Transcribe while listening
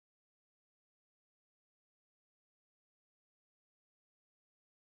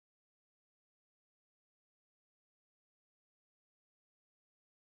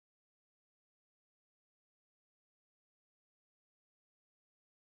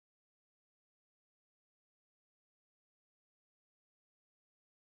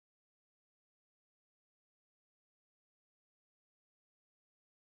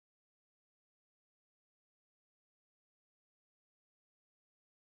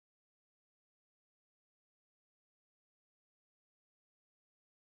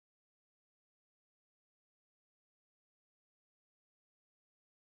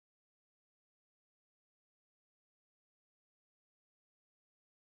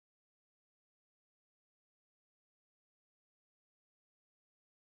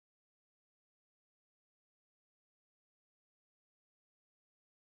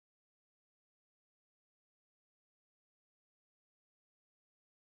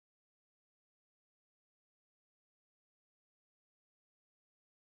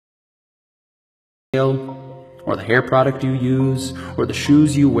or the hair product you use, or the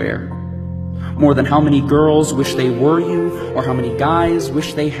shoes you wear. More than how many girls wish they were you, or how many guys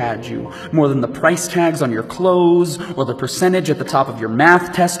wish they had you. More than the price tags on your clothes, or the percentage at the top of your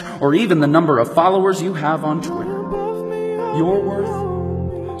math test, or even the number of followers you have on Twitter. Your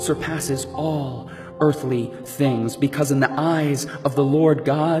worth surpasses all earthly things, because in the eyes of the Lord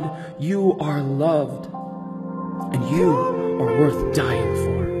God, you are loved, and you are worth dying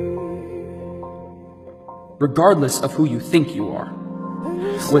for. Regardless of who you think you are.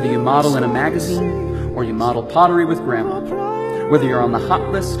 Whether you model in a magazine, or you model pottery with grandma. Whether you're on the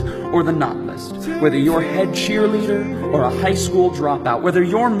hot list or the not list. Whether you're head cheerleader or a high school dropout. Whether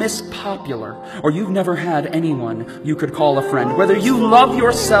you're Miss Popular or you've never had anyone you could call a friend. Whether you love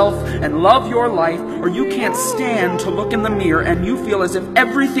yourself and love your life, or you can't stand to look in the mirror and you feel as if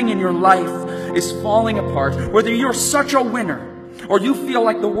everything in your life is falling apart. Whether you're such a winner or you feel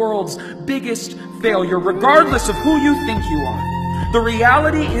like the world's biggest failure, regardless of who you think you are, the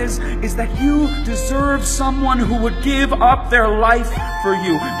reality is that you deserve someone who would give up their life for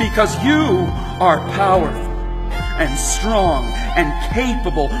you, because you are powerful and strong and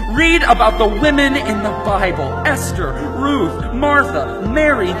capable. Read about the women in the Bible: Esther, Ruth, Martha,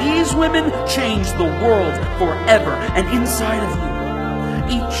 Mary. These women changed the world forever, and inside of you,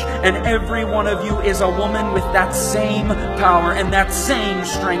 each and every one of you is a woman with that same power and that same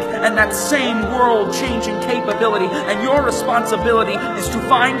strength and that same world-changing capability. And your responsibility is to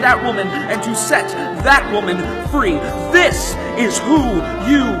find that woman and to set that woman free. This is who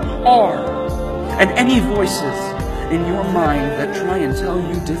you are. And any voices in your mind that try and tell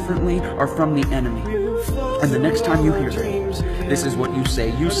you differently are from the enemy. And the next time you hear them, this is what you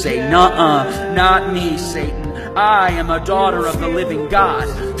say. You say, "Nuh-uh, not me, Satan. I am a daughter of the living God,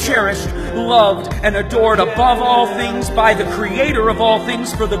 cherished, loved, and adored above all things by the Creator of all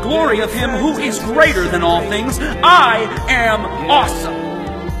things, for the glory of Him who is greater than all things. I am awesome."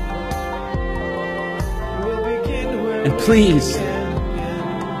 And please,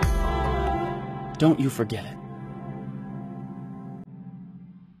 don't you forget it.